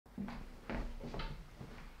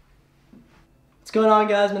What's going on,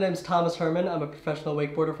 guys? My name is Herman. I'm a professional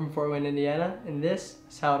wakeboarder from Fort Wayne, Indiana, and this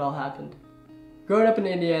is how it all happened. Growing up in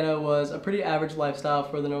Indiana was a pretty average lifestyle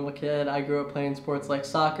for the normal kid. I grew up playing sports like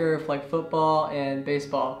soccer, flag football, and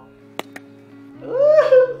baseball.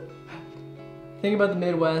 The thing about the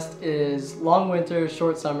Midwest is long winters,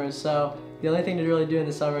 short summers, so the only thing to really do in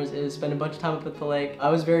the summers is spend a bunch of time up at the lake. I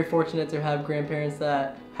was very fortunate to have grandparents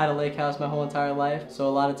that had a lake house my whole entire life, so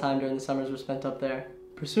a lot of time during the summers was spent up there.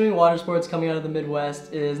 Pursuing water sports coming out of the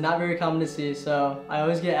Midwest is not very common to see, so I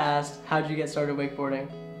always get asked, how'd you get started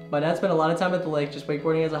wakeboarding? My dad spent a lot of time at the lake just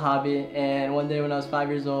wakeboarding as a hobby, and one day when I was 5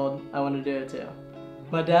 years old, I wanted to do it too.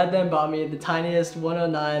 My dad then bought me the tiniest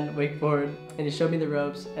 109 wakeboard, and he showed me the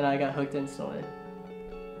ropes, and I got hooked instantly.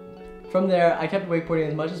 From there, I kept wakeboarding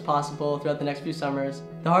as much as possible throughout the next few summers.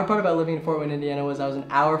 The hard part about living in Fort Wayne, Indiana was I was an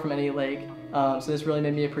hour from any lake, so this really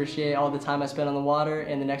made me appreciate all the time I spent on the water,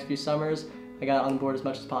 and the next few summers, I got on board as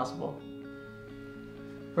much as possible.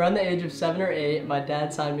 Around the age of 7 or 8, my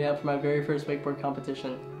dad signed me up for my very first wakeboard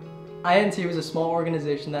competition. INT was a small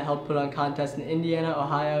organization that helped put on contests in Indiana,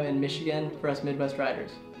 Ohio, and Michigan for us Midwest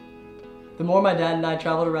riders. The more my dad and I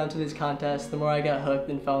traveled around to these contests, the more I got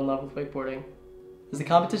hooked and fell in love with wakeboarding. As the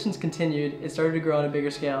competitions continued, it started to grow on a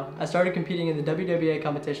bigger scale. I started competing in the WWA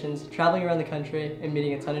competitions, traveling around the country, and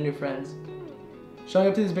meeting a ton of new friends. Showing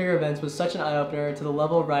up to these bigger events was such an eye-opener to the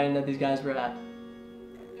level of riding that these guys were at.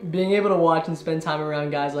 Being able to watch and spend time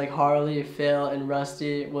around guys like Harley, Phil, and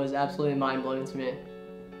Rusty was absolutely mind-blowing to me.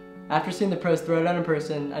 After seeing the pros throw down in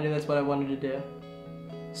person, I knew that's what I wanted to do.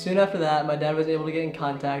 Soon after that, my dad was able to get in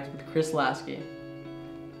contact with Chris Lasky.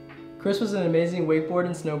 Chris was an amazing wakeboard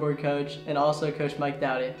and snowboard coach and also coached Mike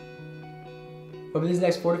Dowdy. Over these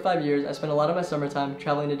next 4 to 5 years, I spent a lot of my summertime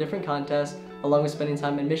traveling to different contests, along with spending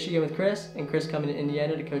time in Michigan with Chris, and Chris coming to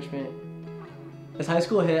Indiana to coach me. As high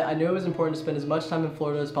school hit, I knew it was important to spend as much time in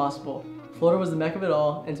Florida as possible. Florida was the mecca of it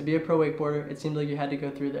all, and to be a pro wakeboarder, it seemed like you had to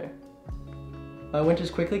go through there. My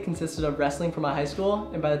winters quickly consisted of wrestling for my high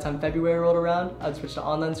school, and by the time February rolled around, I'd switch to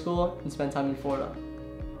online school and spend time in Florida.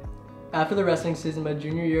 After the wrestling season my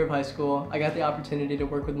junior year of high school, I got the opportunity to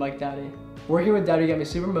work with Mike Dowdy. Working with Dowdy got me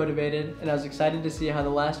super motivated, and I was excited to see how the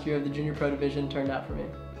last year of the junior pro division turned out for me.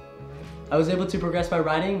 I was able to progress my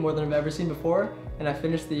riding more than I've ever seen before, and I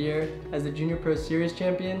finished the year as the Junior Pro Series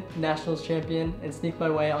champion, Nationals champion, and sneaked my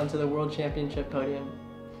way onto the World Championship podium.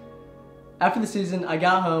 After the season, I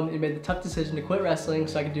got home and made the tough decision to quit wrestling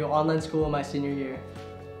so I could do online school in my senior year.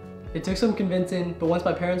 It took some convincing, but once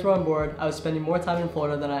my parents were on board, I was spending more time in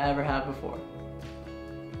Florida than I ever have before.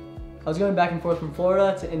 I was going back and forth from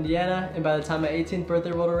Florida to Indiana, and by the time my 18th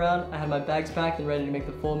birthday rolled around, I had my bags packed and ready to make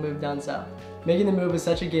the full move down south. Making the move was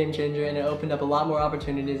such a game changer, and it opened up a lot more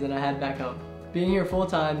opportunities than I had back home. Being here full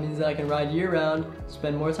time means that I can ride year round,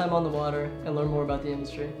 spend more time on the water, and learn more about the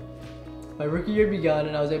industry. My rookie year had begun,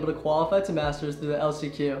 and I was able to qualify to Masters through the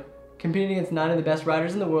LCQ. Competing against 9 of the best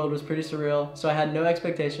riders in the world was pretty surreal, so I had no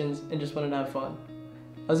expectations and just wanted to have fun.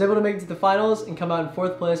 I was able to make it to the finals and come out in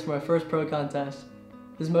 4th place for my first pro contest.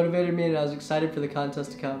 This motivated me, and I was excited for the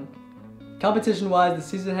contest to come. Competition-wise, the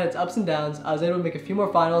season had its ups and downs. I was able to make a few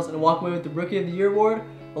more finals and walk away with the Rookie of the Year award,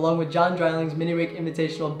 along with John Dreiling's Mini-Wake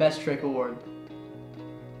Invitational Best Trick Award.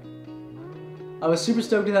 I was super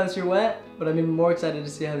stoked with how this year went, but I'm even more excited to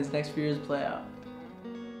see how these next few years play out.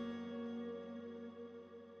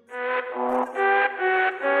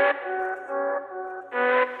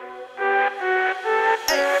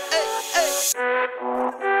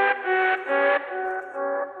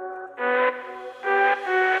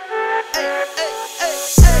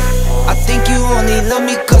 I think you only love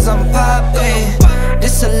me cause I'm poppin'.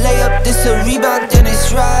 This a layup, this a rebound, then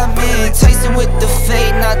it's robbing. Tyson with the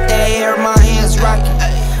fade, not the hair, my hands rockin'.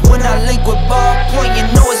 When I link with ball point, you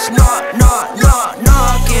know it's knockin'.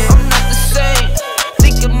 I'm not the same.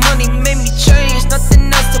 Thinking money made me change,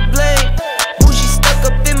 nothing else to blame. Bougie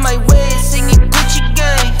stuck up in my way, singing Gucci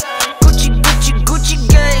gang. Gucci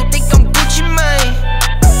gang, think I'm Gucci Mane.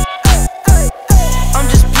 I'm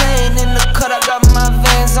just playing in the cut, I got my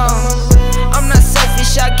Vans on. I'm not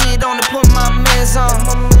selfish, I get on and put my mans on.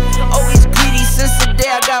 Always greedy since the day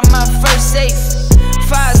I got my first safe.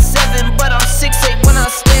 5'7", but I'm 6'8" when I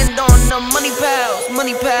stand on the money pals.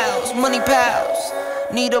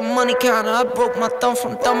 Need a money counter, I broke my thumb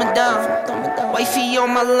from thumbing down. Wifey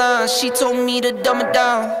on my line, she told me to dumb it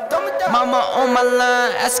down. Mama on my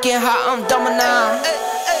line, asking how I'm dumbing now.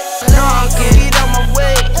 Nah, get out my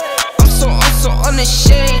way. I'm so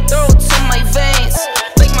unashamed, throw it to my veins.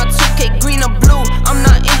 Like my 2K green or blue, I'm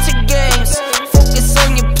not into games. Focus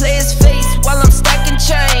on your player's face while I'm stacking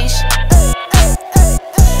change.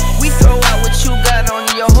 We throw out what you got on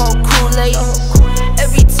your whole Kool-Aid.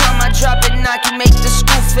 Every time I drop it, I can make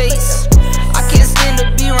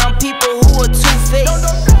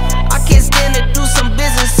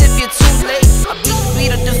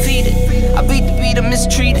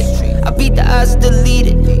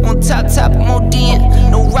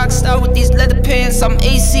pants, I'm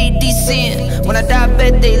ACDCing. When I die,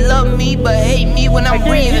 bet they love me, but hate me when I'm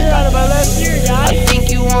breathing. I think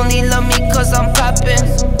you only love me cause I'm popping.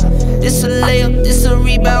 This a layup, this a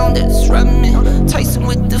rebound, that's Herman. Tyson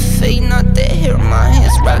with the fade, not the hair, my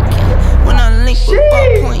hands rocking. When I link with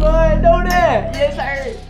ball point. Know that. Yes, sir.